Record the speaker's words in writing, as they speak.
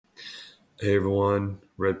Hey everyone,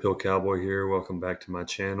 Red Pill Cowboy here. Welcome back to my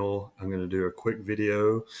channel. I'm going to do a quick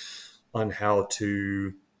video on how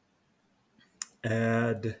to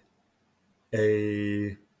add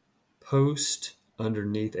a post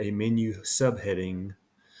underneath a menu subheading.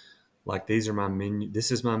 Like these are my menu. This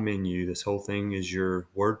is my menu. This whole thing is your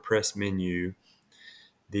WordPress menu.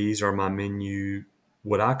 These are my menu,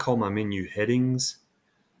 what I call my menu headings,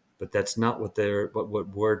 but that's not what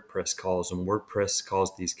what WordPress calls them. WordPress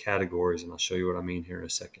calls these categories, and I'll show you what I mean here in a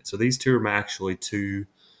second. So these two are actually two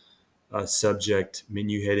subject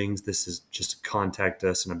menu headings. This is just contact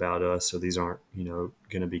us and about us. So these aren't,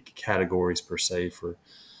 going to be categories per se for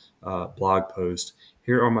blog posts.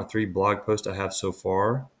 Here are my 3 blog posts I have so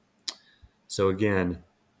far. So again,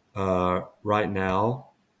 right now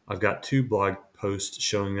I've got 2 blog posts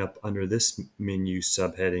showing up under this menu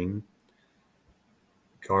subheading: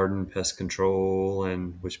 garden, pest control,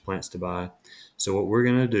 and which plants to buy. So what we're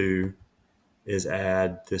going to do is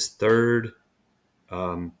add this third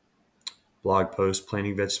blog post,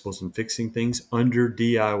 planting vegetables and fixing things, under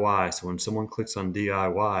DIY. So when someone clicks on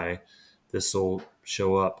DIY, this will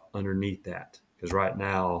show up underneath that, because right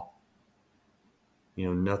now,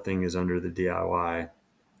 nothing is under the DIY.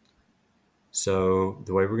 So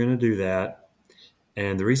the way we're going to do that,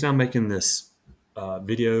 and the reason I'm making this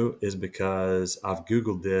video is because I've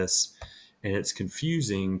Googled this and it's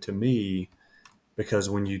confusing to me, because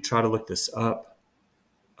when you try to look this up,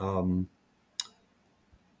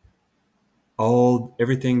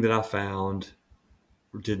 everything that I found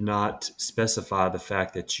did not specify the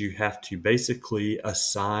fact that you have to basically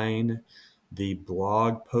assign the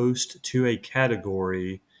blog post to a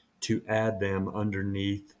category to add them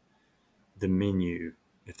underneath the menu,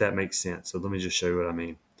 if that makes sense. So let me just show you what I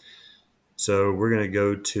mean. So we're going to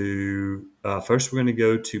go to, first we're going to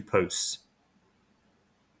go to posts.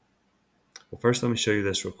 Well, first let me show you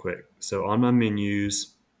this real quick. So on my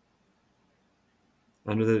menus,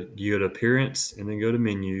 you go to appearance and then go to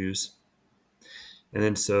menus. And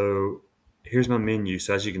then so here's my menu.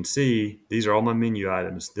 So as you can see, these are all my menu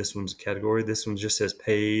items. This one's a category. This one just says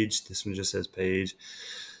page. This one just says page.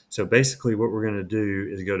 So basically what we're going to do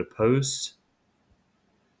is go to posts,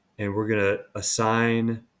 and we're going to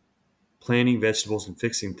assign planting vegetables and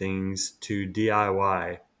fixing things to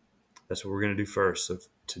DIY. That's what we're going to do first. So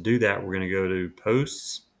to do that, we're going to go to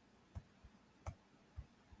posts.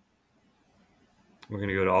 We're going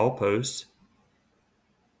to go to all posts.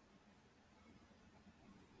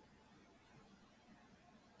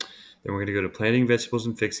 Then we're going to go to planting vegetables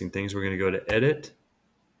and fixing things. We're going to go to edit.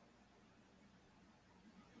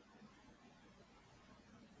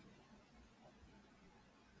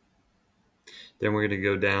 Then we're going to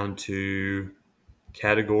go down to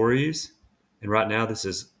categories. And right now this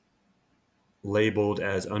is labeled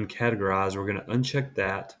as uncategorized. We're going to uncheck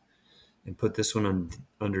that and put this one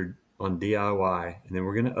on DIY. And then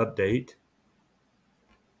we're going to update.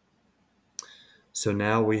 So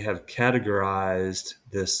now we have categorized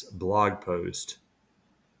this blog post.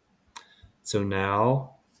 So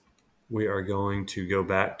now we are going to go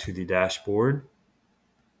back to the dashboard.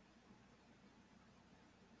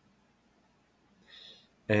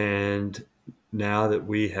 And now that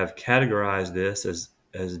we have categorized this as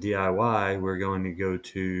DIY, we're going to go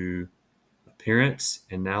to appearance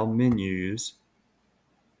and now menus.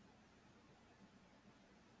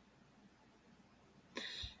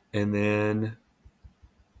 And then,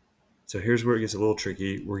 so here's where it gets a little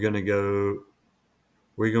tricky. We're going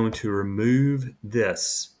to remove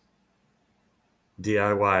this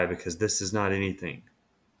DIY because this is not anything.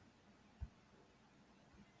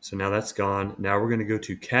 So now that's gone. Now we're going to go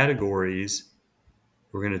to categories.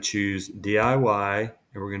 We're going to choose DIY,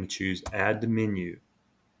 and we're going to choose add to menu.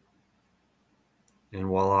 And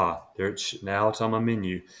voila, now it's on my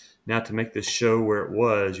menu. Now to make this show where it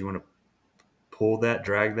was, you want to pull that,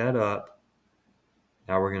 drag that up.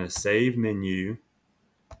 Now we're going to save menu.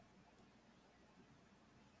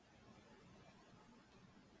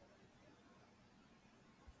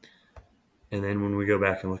 And then when we go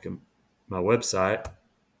back and look at my website,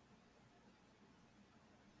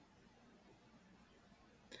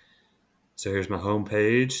 so here's my home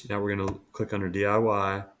page. Now we're going to click under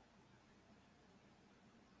DIY,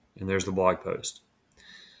 and there's the blog post.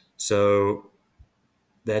 So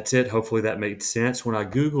that's it. Hopefully that made sense. When I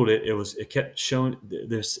Googled it, it kept showing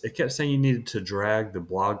this. It kept saying you needed to drag the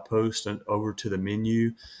blog post over to the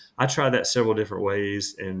menu. I tried that several different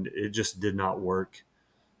ways, and it just did not work.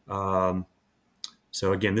 So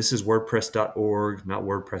again, this is WordPress.org, not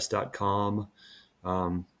WordPress.com.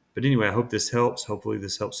 But anyway, I hope this helps. Hopefully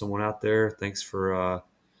this helps someone out there. Thanks for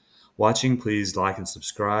watching. Please like and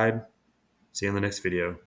subscribe. See you in the next video.